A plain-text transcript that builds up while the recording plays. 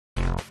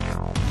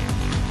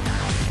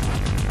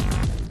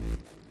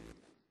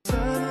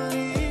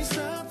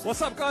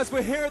What's up, guys?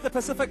 We're here at the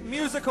Pacific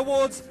Music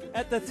Awards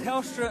at the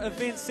Telstra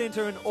Event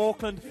Centre in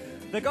Auckland.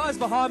 The guys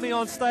behind me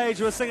on stage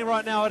who are singing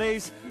right now,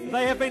 Adeaze,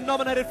 they have been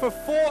nominated for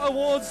 4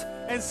 awards,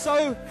 and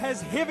so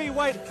has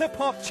heavyweight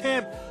hip-hop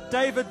champ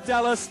David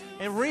Dallas,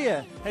 and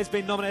Rhea has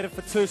been nominated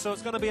for 2, so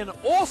it's going to be an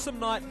awesome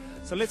night.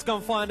 So let's go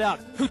and find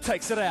out who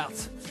takes it out.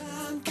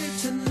 And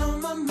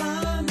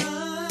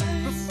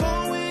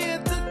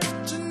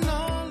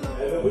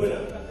the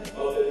winner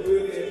of the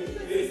UFM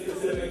Best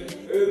Pacific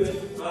Urban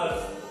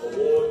Artist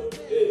Award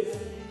is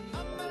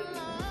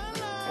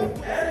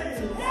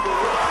Adeaze.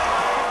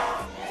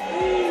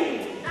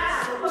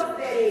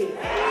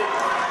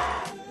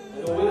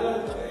 And the winner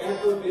of the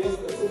Afro Best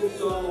Pacific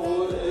Song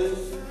Award is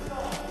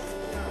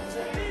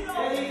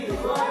Adeaze.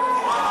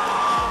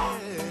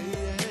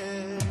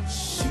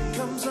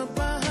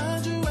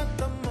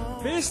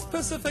 Best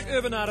Pacific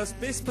Urban Artist,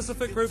 Best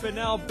Pacific Group, and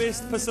now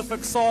Best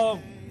Pacific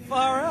Song.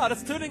 Far out,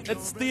 it's the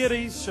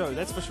Adeaze show,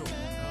 that's for sure.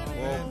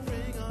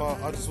 Well,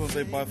 I just want to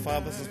say by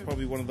far this is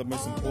probably one of the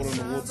most important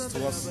awards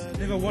to us.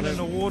 Never won an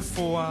award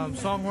for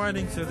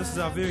songwriting, so this is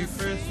our very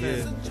first.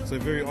 Yeah, so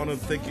very honoured.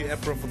 Thank you,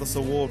 APRA, for this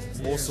award.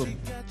 Awesome.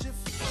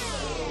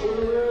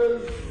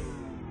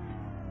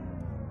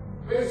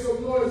 Make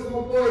some noise for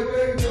my boy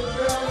David.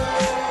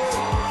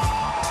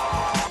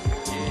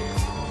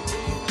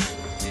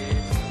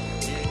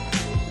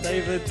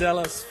 David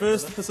Dallas,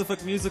 first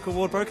Pacific Music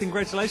Award, bro.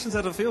 Congratulations,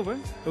 how'd it feel, bro?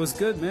 It was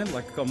good, man.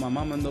 Like, I got my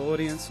mum in the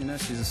audience, you know,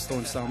 she's a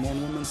staunch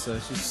Samoan woman, so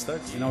she's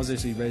stoked. And I was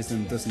actually raised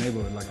in this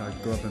neighbourhood, like I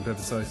grew up in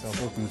Peppersoe, South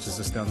Auckland, which is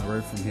just down the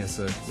road from here,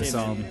 so it's,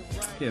 yeah,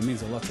 it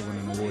means a lot to win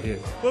an award here.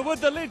 We're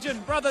with the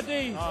legend, Brother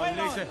D.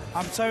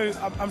 I'm so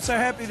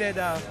happy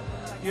that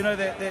you know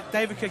that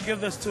David could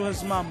give this to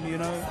his mum, you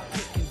know.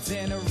 The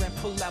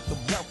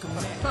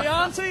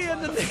auntie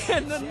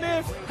and the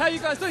Nev. How you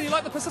guys doing? You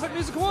like the Pacific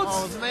Music Awards?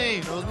 Oh,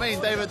 it was mean.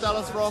 David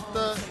Dallas rocked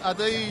it.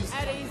 Adeaze,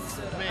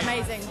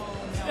 amazing.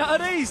 Yeah,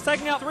 Adeaze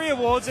taking out 3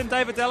 awards and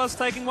David Dallas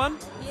taking 1.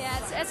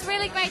 Yeah, it's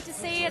really great to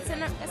see. It's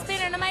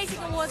been an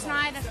amazing awards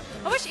night.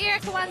 I wish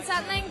Erica won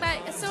something, but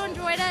I still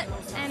enjoyed it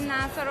and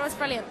thought it was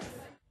brilliant.